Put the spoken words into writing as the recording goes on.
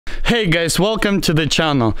Hey guys, welcome to the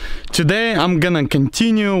channel. Today I'm gonna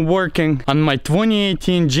continue working on my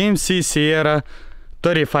 2018 GMC Sierra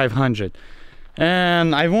 3500,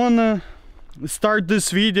 and I wanna start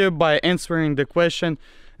this video by answering the question.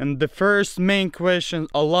 And the first main question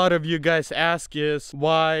a lot of you guys ask is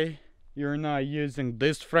why you're not using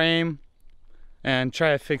this frame and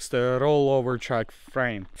try to fix the rollover truck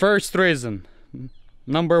frame. First reason,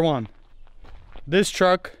 number one, this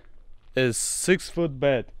truck is 6-foot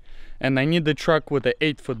bed and I need the truck with an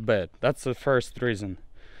 8-foot bed. That's the first reason.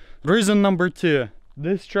 Reason number two,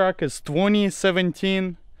 this truck is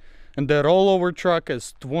 2017 and the rollover truck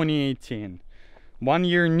is 2018. 1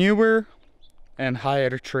 year newer and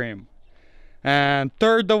higher trim. And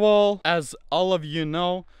third of all, as all of you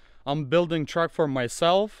know, I'm building truck for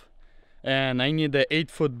myself and I need an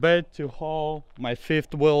 8-foot bed to haul my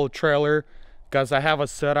 5th wheel trailer, because I have a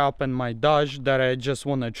setup in my Dodge that I just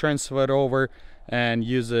want to transfer it over and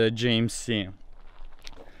use a GMC.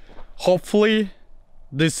 Hopefully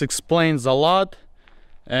this explains a lot,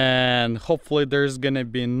 and hopefully there's gonna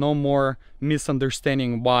be no more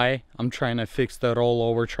misunderstanding why I'm trying to fix the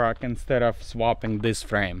rollover truck instead of swapping this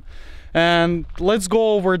frame. And let's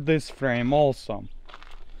go over this frame also.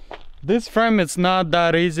 This frame, it's not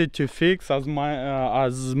that easy to fix as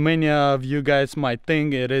many of you guys might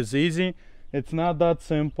think it is easy. It's not that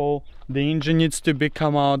simple. The engine needs to be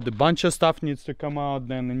come out, the bunch of stuff needs to come out,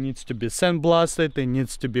 then it needs to be sandblasted, it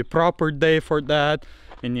needs to be proper day for that,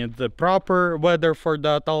 you need the proper weather for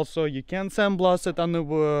that also. You can't sandblast it on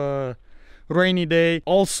a rainy day.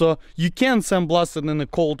 Also, you can sandblast it in the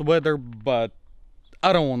cold weather, but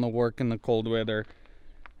I don't want to work in the cold weather.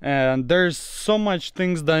 And there's so much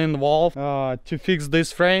things that involve to fix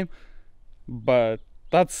this frame, but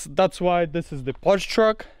that's why this is the parts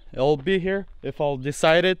truck. It'll be here. If I'll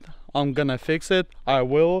decide it, I'm gonna fix it, I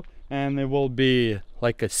will, and it will be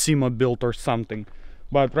like a SEMA build or something.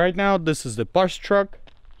 But right now this is the parts truck,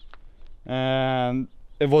 and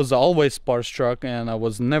it was always parts truck and I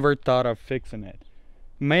was never thought of fixing it.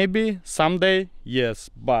 Maybe someday, yes,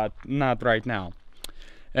 but not right now.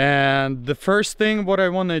 And the first thing what I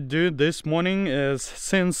want to do this morning is,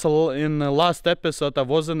 since in the last episode I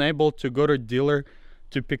wasn't able to go to dealer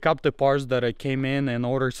to pick up the parts that I came in and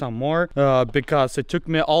order some more, because it took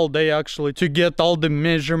me all day actually to get all the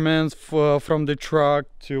measurements from the truck,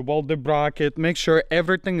 to weld the bracket, make sure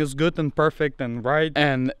everything is good and perfect and right,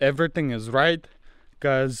 and everything is right,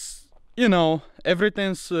 because you know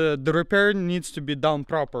everything's the repair needs to be done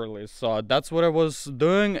properly. So that's what I was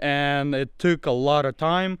doing, and it took a lot of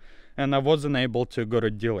time and I wasn't able to go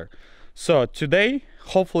to dealer. So today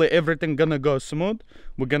hopefully everything gonna go smooth.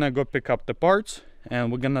 We're gonna go pick up the parts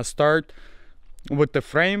and we're gonna start with the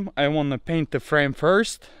frame. I want to paint the frame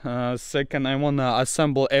first. Second, I want to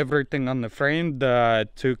assemble everything on the frame that I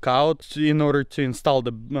took out in order to install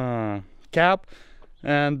the cap.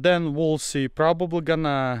 And then we'll see, probably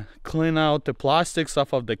gonna clean out the plastics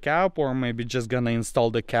off of the cap, or maybe just gonna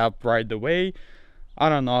install the cap right away. I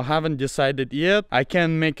don't know, I haven't decided yet. I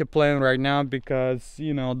can't make a plan right now because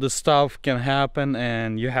you know the stuff can happen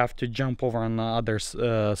and you have to jump over on the other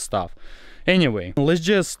stuff. Anyway, let's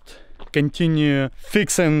just continue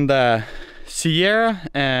fixing the Sierra.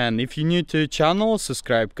 And if you're new to the channel,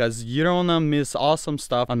 subscribe, because you don't wanna miss awesome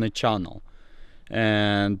stuff on the channel.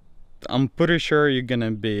 And I'm pretty sure you're gonna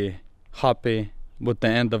be happy with the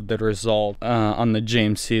end of the result on the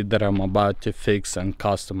GMC that I'm about to fix and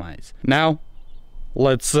customize. Now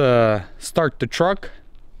let's start the truck,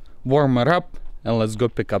 warm it up, and let's go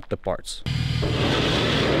pick up the parts.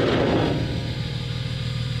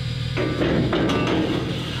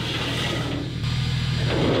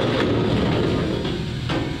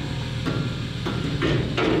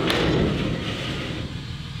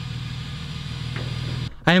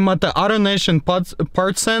 I'm at the AutoNation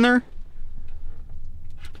Parts Center.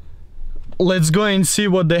 Let's go and see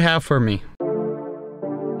what they have for me.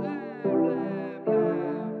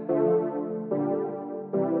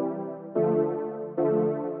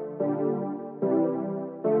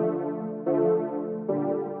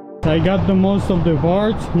 I got the most of the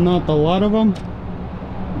parts, not a lot of them.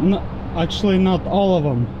 No, actually not all of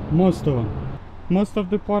them, most of them. Most of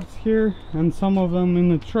the parts here and some of them in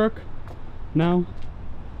the truck. Now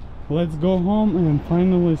let's go home and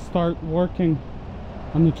finally start working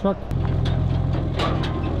on the truck.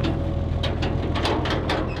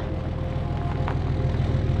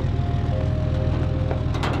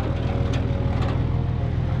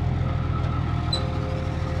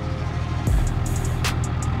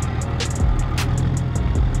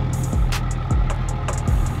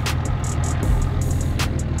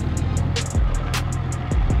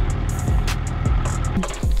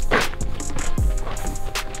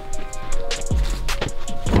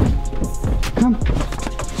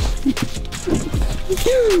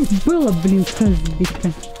 Было, блин, как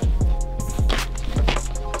сбито.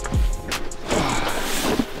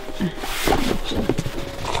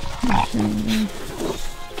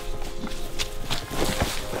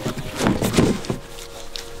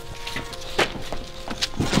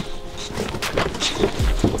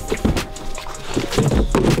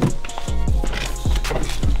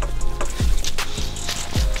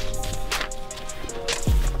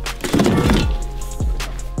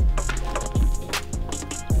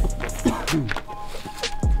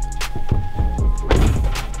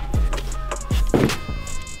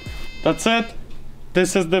 That's it.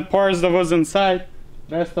 This is the parts that was inside.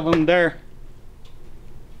 Rest of them there.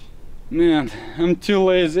 Man, I'm too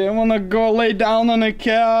lazy. I wanna go lay down on a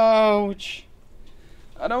couch.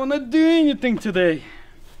 I don't wanna do anything today.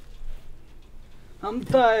 I'm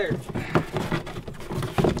tired.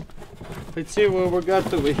 Let's see what we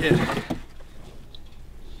got over here.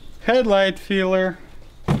 Headlight filler.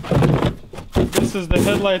 This is the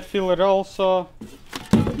headlight filler also.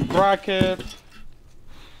 Bracket.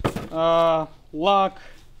 Lock.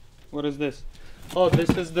 What is this? Oh, this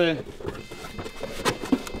is the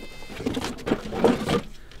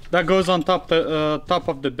that goes on top the top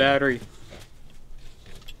of the battery.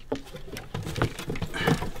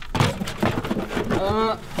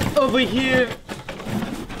 Over here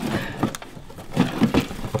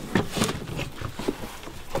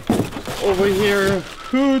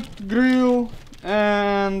hood grill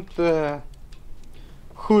and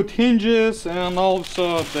hood hinges, and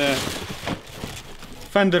also the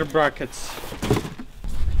fender brackets.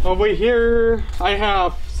 Over here I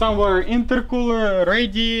have somewhere intercooler,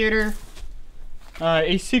 radiator,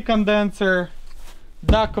 AC condenser,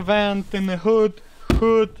 duct vent in the hood,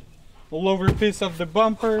 lower piece of the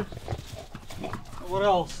bumper. What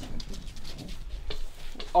else?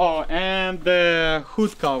 Oh, and the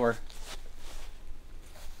hood cover.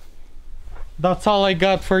 That's all I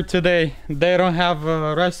got for today. They don't have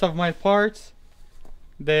rest of my parts.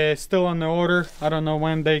 They're still on the order. I don't know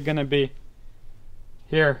when they're gonna be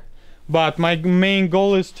here. But my main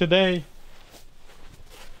goal is today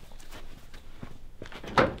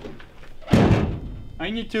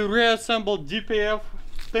I need to reassemble DPF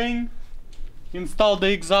thing, install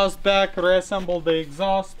the exhaust back, reassemble the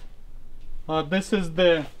exhaust. This is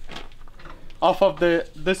the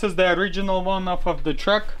original one off of the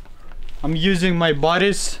truck. I'm using my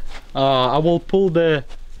bodies. I will pull the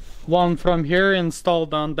one from here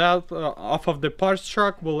installed on that off of the parts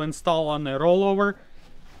truck. Will install on the rollover,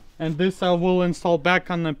 and this I will install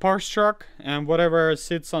back on the parts truck, and whatever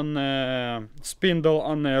sits on the spindle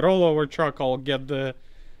on the rollover truck I'll get the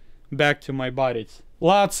back to my bodies.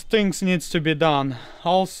 Lots of things needs to be done.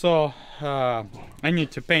 Also I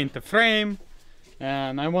need to paint the frame,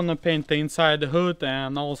 and I want to paint the inside the hood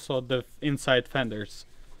and also the inside fenders.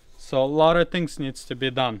 So a lot of things needs to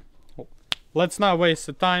be done. Let's not waste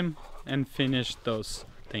the time and finish those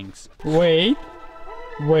things. Wait.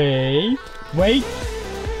 No, wait.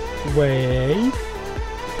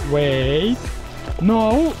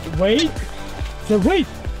 So wait.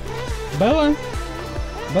 Bella,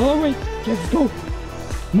 wait. Let's go.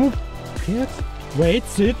 Move. Yes. Wait,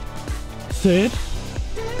 sit.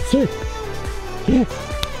 Yeah.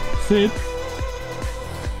 Sit.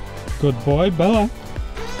 Good boy, Bella.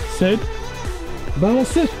 Sit. Bella,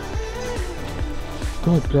 sit.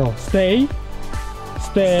 Good girl. Stay.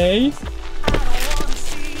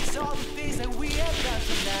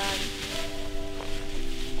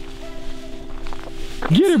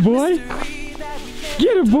 Get it, boy.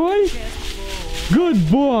 Good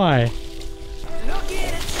boy.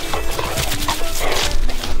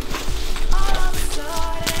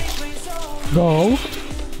 Go.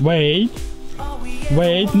 Wait.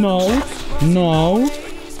 No.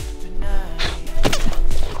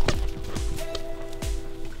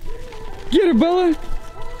 Get it, Bella!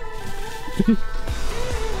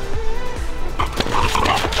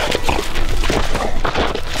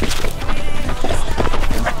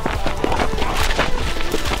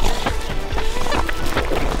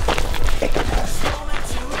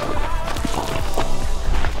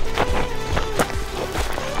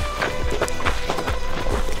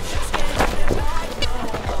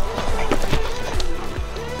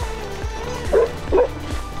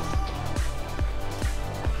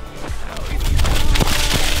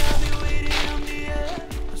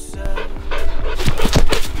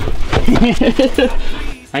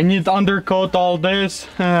 I need to undercoat all this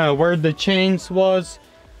where the chains was.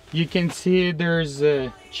 You can see there's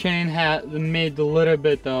a chain made a little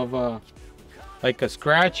bit of like a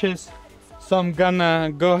scratches, so I'm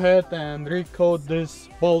gonna go ahead and recoat this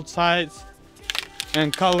both sides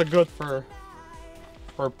and call it good for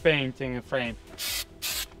for painting a frame.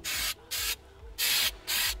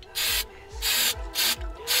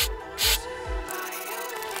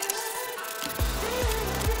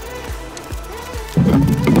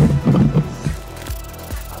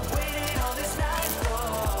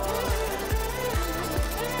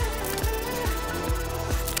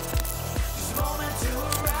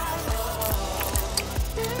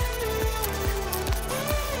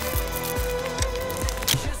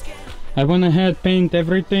 I went ahead paint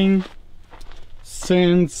everything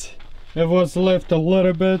since it was left a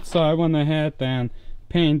little bit, so I went ahead and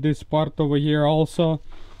paint this part over here also.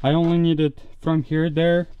 I only needed from here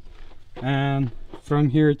there and from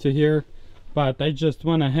here to here, but I just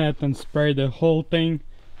went ahead and sprayed the whole thing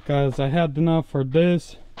because I had enough for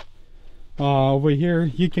this. Over here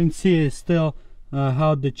you can see still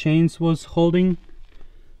how the chains was holding,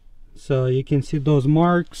 so you can see those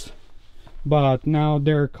marks, but now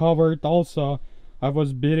they're covered. Also I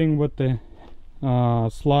was beating with the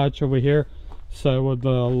sludge over here, so I would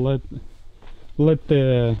let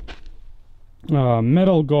the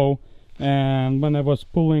metal go, and when I was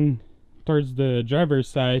pulling towards the driver's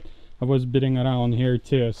side I was beating around here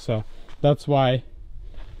too, so that's why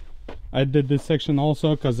I did this section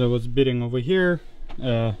also, because I was beating over here.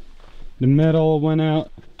 The metal went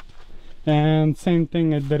out, and same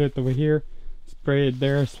thing I did it over here, spray it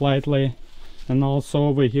there slightly, and also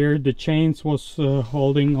over here the chains was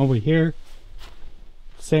holding over here,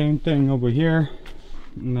 same thing over here,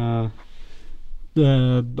 the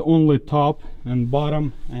only top and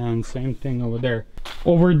bottom, and same thing over there.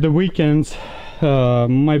 Over the weekends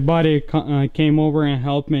my buddy came over and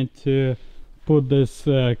helped me to put this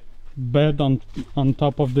bed on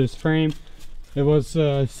top of this frame. It was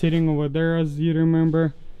sitting over there, as you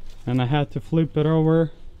remember, and I had to flip it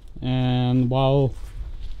over, and while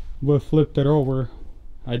we flipped it over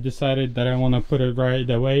I decided that I want to put it right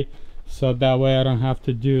away, so that way I don't have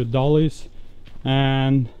to do dollies.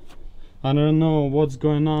 And I don't know what's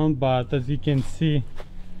going on, but as you can see,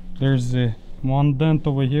 there's one dent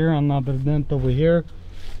over here, another dent over here,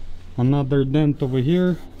 another dent over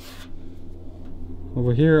here.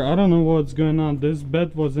 Over here I don't know what's going on. This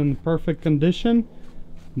bed was in perfect condition,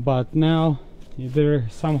 but now either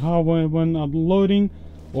somehow when unloading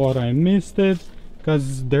or I missed it,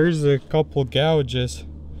 because there's a couple gouges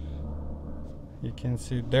you can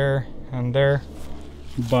see there and there,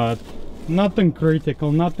 but nothing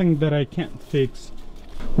critical, nothing that I can't fix.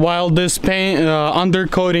 While this paint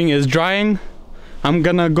undercoating is drying, I'm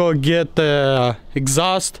gonna go get the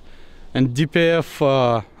exhaust and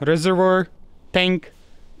DPF reservoir tank.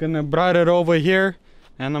 Gonna bring it over here,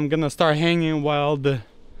 and I'm gonna start hanging while the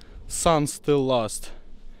sun's still lost.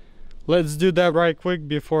 Let's do that right quick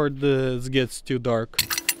before this gets too dark.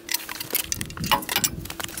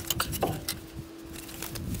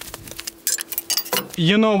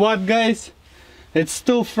 You know what, guys? It's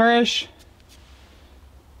still fresh.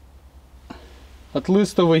 At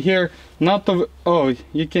least over here. Not over, oh,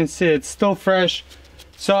 you can see it's still fresh.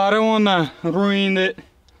 So I don't wanna ruin it.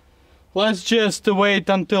 Let's just wait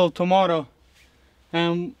until tomorrow,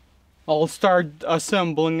 and I'll start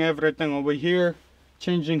assembling everything over here,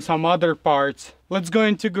 changing some other parts. Let's go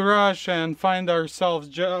into garage and find ourselves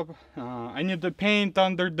job. I need to paint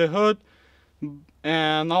under the hood,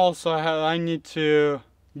 and also I need to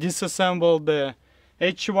disassemble the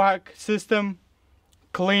HVAC system,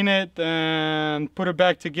 clean it and put it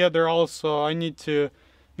back together. Also I need to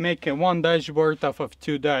make one dashboard out of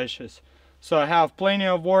 2 dashes. So I have plenty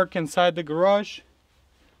of work inside the garage.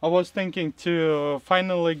 I was thinking to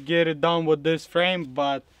finally get it done with this frame,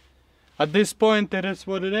 but at this point it is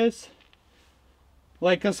what it is.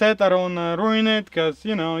 Like I said, I don't want to ruin it, because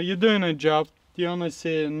you know, you're doing a job, you want to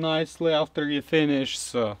see it nicely after you finish,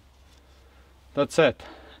 so that's it.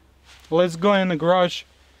 Let's go in the garage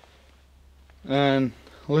and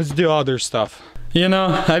let's do other stuff. You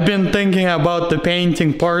know, I've been thinking about the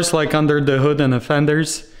painting parts like under the hood and the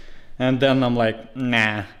fenders, and then I'm like,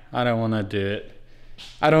 nah, I don't want to do it.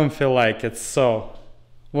 I don't feel like it. So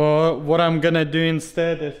well, what I'm gonna do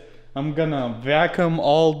instead is I'm gonna vacuum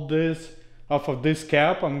all this off of this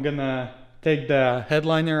cap. I'm gonna take the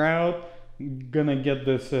headliner out, gonna get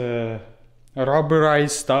this rubberized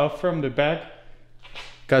stuff from the back,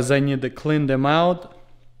 because I need to clean them out.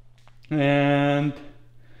 And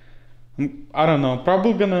I don't know,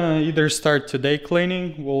 probably gonna either start today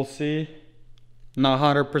cleaning, we'll see, not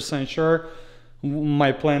 100% sure.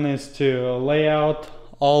 My plan is to lay out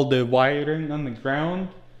all the wiring on the ground.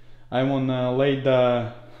 I wanna lay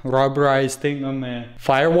the rubberized thing on the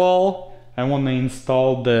firewall. I wanna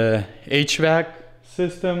install the HVAC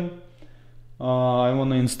system. I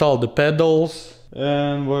wanna install the pedals.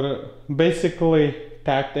 And what basically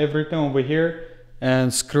tacked everything over here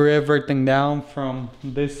and screw everything down from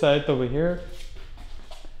this side over here.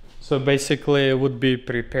 So basically it would be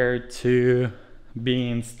prepared to be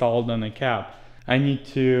installed on a cab. I need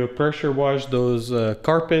to pressure wash those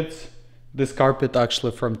carpets. This carpet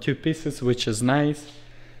actually from 2 pieces, which is nice.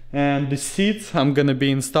 And the seats I'm gonna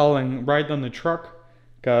be installing right on the truck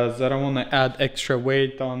because I don't want to add extra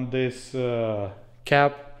weight on this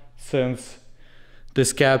cab, since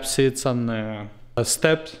this cab sits on a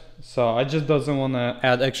step. So I just doesn't want to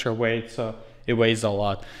add extra weight, so it weighs a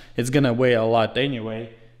lot. It's gonna weigh a lot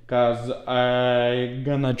anyway, because I'm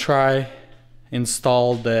gonna try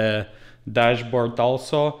install the dashboard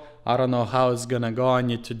also. I don't know how it's gonna go. I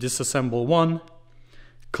need to disassemble one,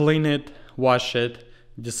 clean it, wash it,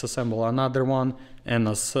 disassemble another one, and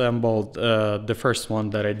assemble the first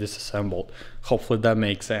one that I disassembled. Hopefully that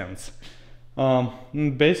makes sense.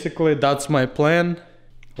 Basically that's my plan.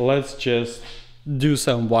 Let's just do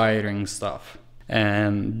some wiring stuff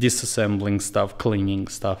and disassembling stuff, cleaning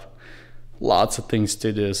stuff. Lots of things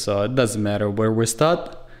to do, so it doesn't matter where we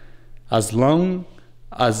start, as long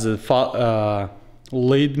as it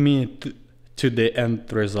lead me to the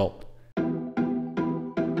end result.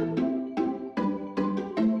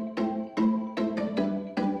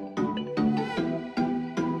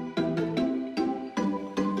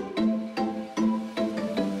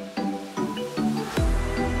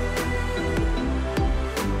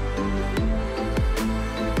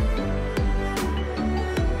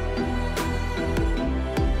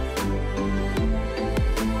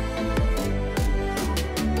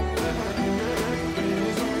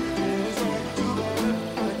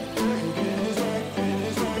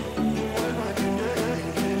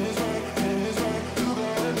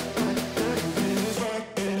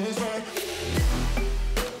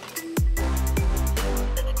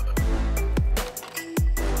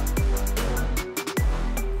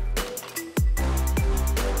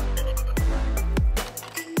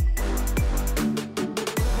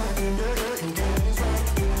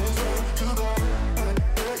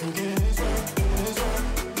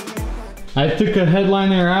 I took a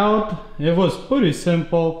headliner out. It was pretty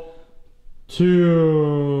simple.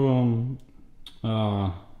 2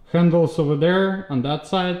 handles over there on that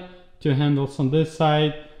side, 2 handles on this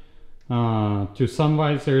side, 2 sun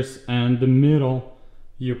visors, and the middle.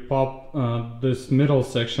 You pop this middle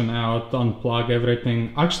section out, unplug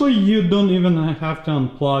everything. Actually, you don't even have to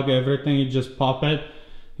unplug everything, you just pop it,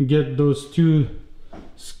 get those 2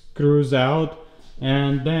 screws out,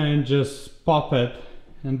 and then just pop it,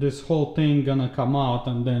 and this whole thing gonna come out,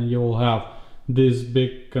 and then you'll have this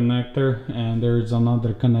big connector, and there's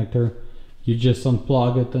another connector. You just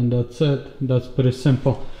unplug it and that's it. That's pretty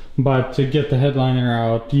simple. But to get the headliner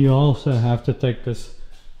out, you also have to take this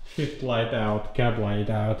fifth light out, cab light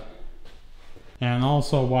out. And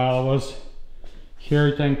also, while I was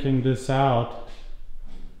here taking this out,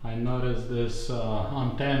 I noticed this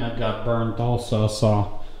antenna got burnt also,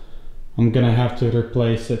 so I'm gonna have to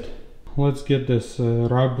replace it. Let's get this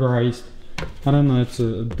rubberized. I don't know,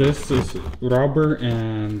 this is rubber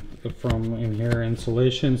and from in here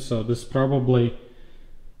insulation, so this is probably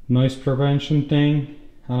noise prevention thing.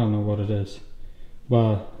 I don't know what it is,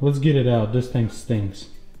 but let's get it out. This thing stinks.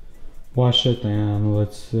 Wash it and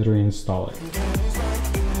let's reinstall it.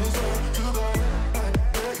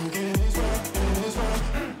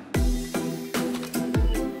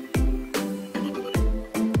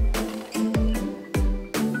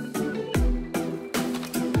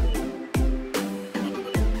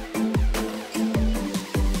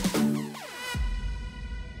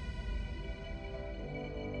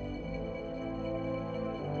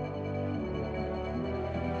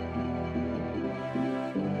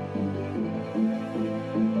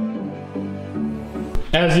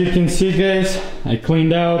 As you can see, guys, I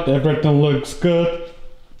cleaned out, everything looks good,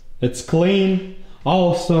 it's clean.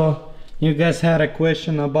 Also, you guys had a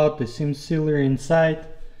question about the seam sealer inside.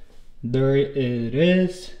 There it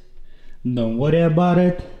is. Don't worry about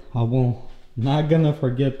it. Not gonna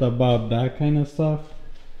forget about that kind of stuff.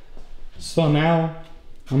 So now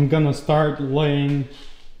I'm gonna start laying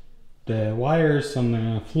the wires on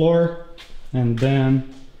the floor, and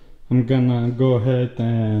then I'm gonna go ahead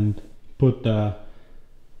and put the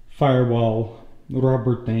firewall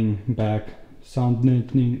rubber thing back, sound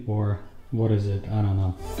deadening, or what is it? I don't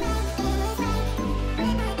know.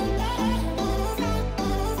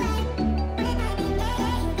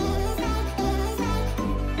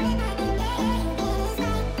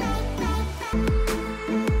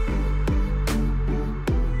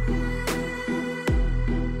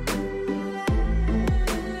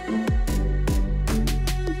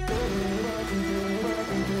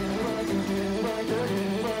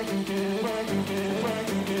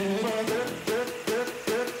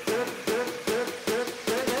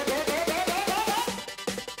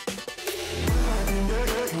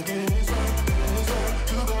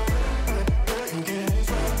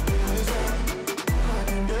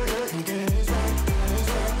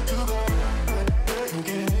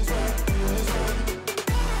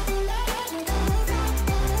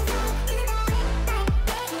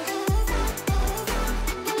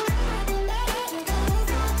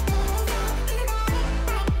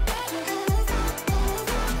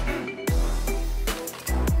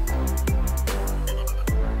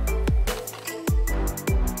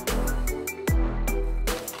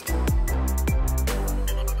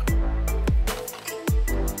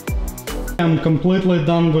 I'm completely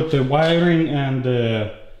done with the wiring and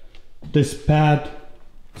this pad,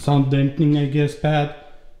 sound dampening I guess pad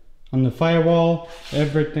on the firewall.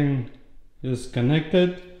 Everything is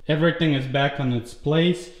connected. Everything is back on its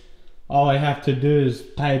place. All I have to do is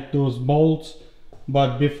tighten those bolts.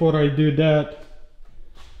 But before I do that,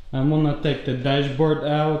 I'm gonna take the dashboard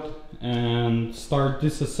out and start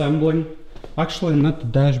disassembling. Actually, not the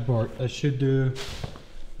dashboard. I should do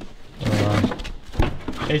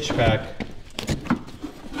HVAC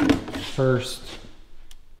first.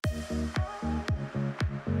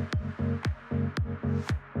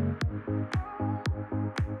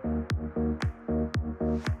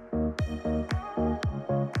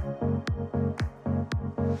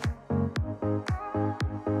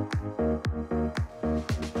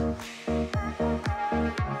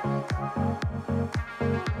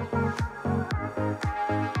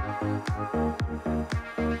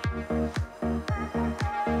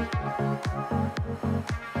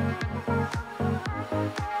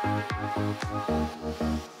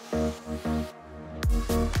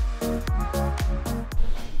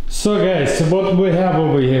 So guys, what we have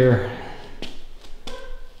over here,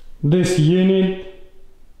 this unit,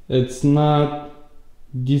 it's not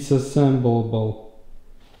disassemblable.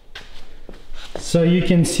 So you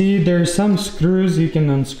can see there's some screws you can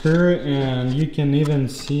unscrew and you can even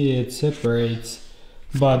see it separates.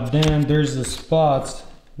 But then there's the spots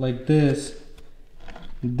like this,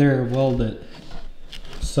 they're welded.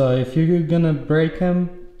 So if you're gonna break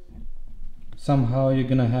them, somehow you're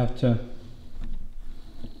gonna have to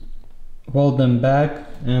weld them back,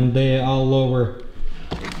 and they all over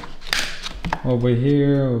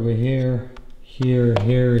here,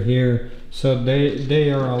 here. So they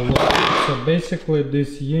are all over. So basically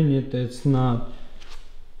this unit, it's not,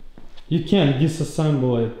 you can't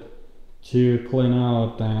disassemble it to clean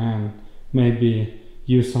out and maybe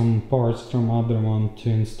use some parts from other one to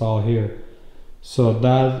install here. So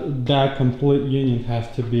that complete unit has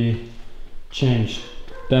to be changed.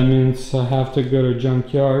 That means I have to go to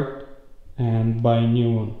junkyard and buy a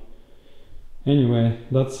new one. Anyway,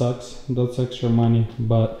 that sucks. That's extra money,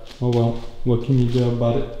 but oh well, what can you do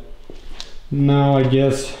about it? Now I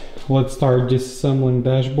guess let's start disassembling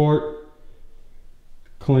dashboard,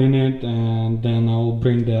 clean it, and then I'll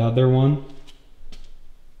bring the other one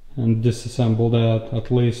and disassemble that. At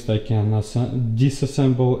least I can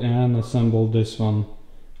disassemble and assemble this one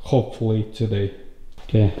hopefully today.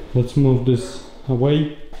 Okay, let's move this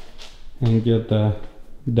away and get the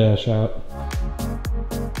dash out.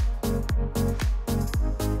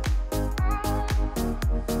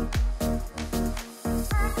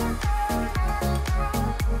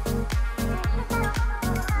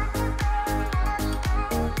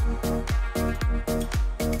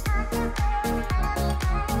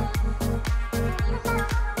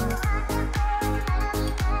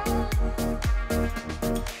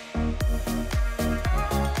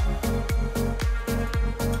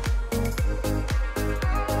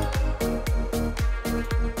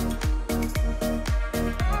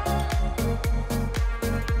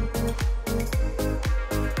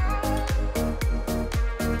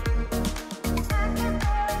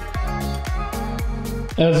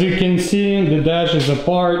 As you can see, the dash is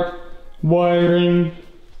apart, wiring,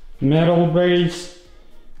 metal brace,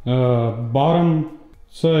 bottom.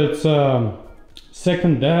 So it's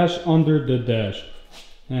second dash under the dash.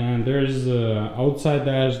 And there's the outside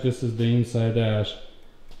dash, this is the inside dash.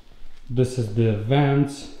 This is the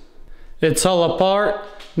vents. It's all apart.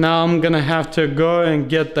 Now I'm gonna have to go and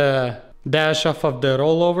get the dash off of the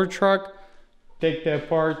rollover truck. Take that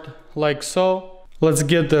apart like so. Let's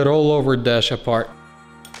get the rollover dash apart.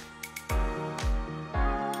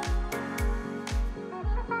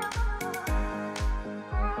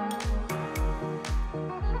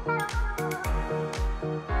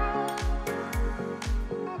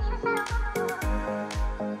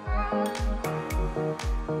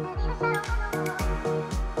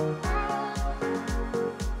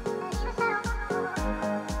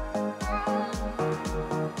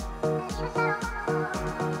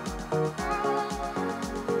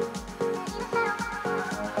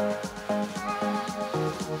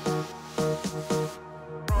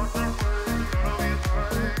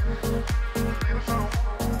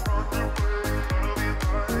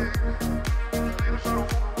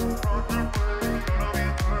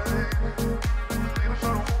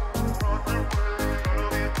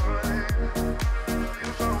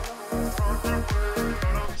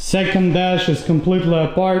 Second dash is completely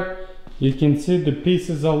apart. You can see the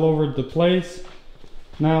pieces all over the place.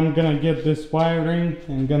 Now I'm gonna get this wiring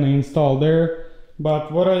and gonna install there.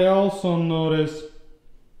 But what I also noticed,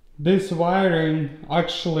 this wiring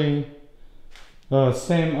actually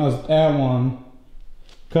same as that one,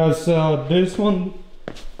 because this one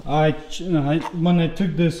when I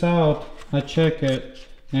took this out, I checked it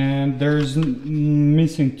and there's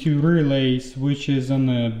missing 2 relays, which is on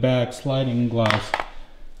the back sliding glass,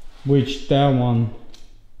 which that one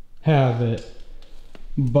have it.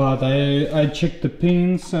 But I checked the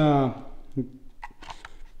pins over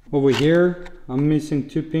here. I'm missing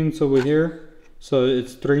 2 pins over here, so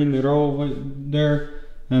it's 3 in a row over there,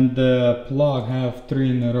 and the plug have 3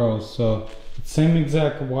 in a row, so it's same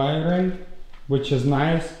exact wiring, which is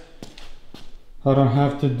nice. I don't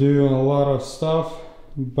have to do a lot of stuff,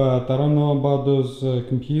 but I don't know about those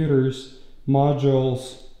computers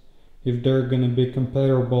modules, if they're gonna be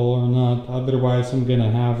compatible or not. Otherwise I'm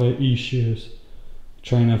gonna have issues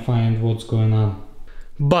trying to find what's going on.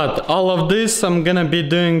 But all of this I'm gonna be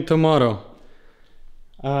doing tomorrow.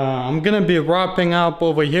 I'm gonna be wrapping up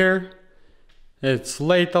over here. It's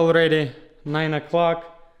late already, 9 o'clock.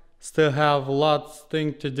 Still have lots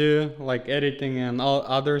thing to do, like editing and all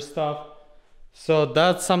other stuff. So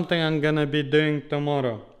that's something I'm gonna be doing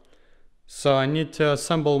tomorrow. So I need to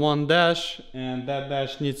assemble one dash, and that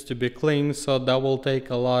dash needs to be clean, so that will take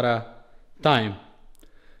a lot of time.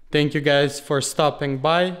 Thank you guys for stopping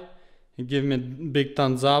by. Give me big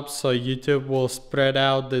thumbs up so YouTube will spread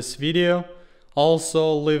out this video.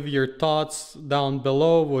 Also leave your thoughts down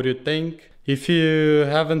below, what you think. If you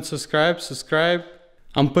haven't subscribed, subscribe.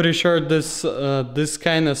 I'm pretty sure this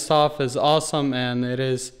kind of stuff is awesome, and it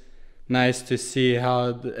is nice to see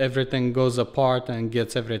how everything goes apart and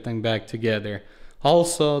gets everything back together.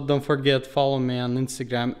 Also, don't forget, follow me on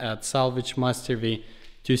Instagram at Salvagemasterv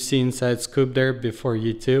to see inside scoop there before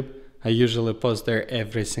YouTube. I usually post there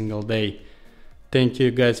every single day. Thank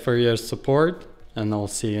you guys for your support, and I'll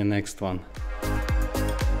see you next one.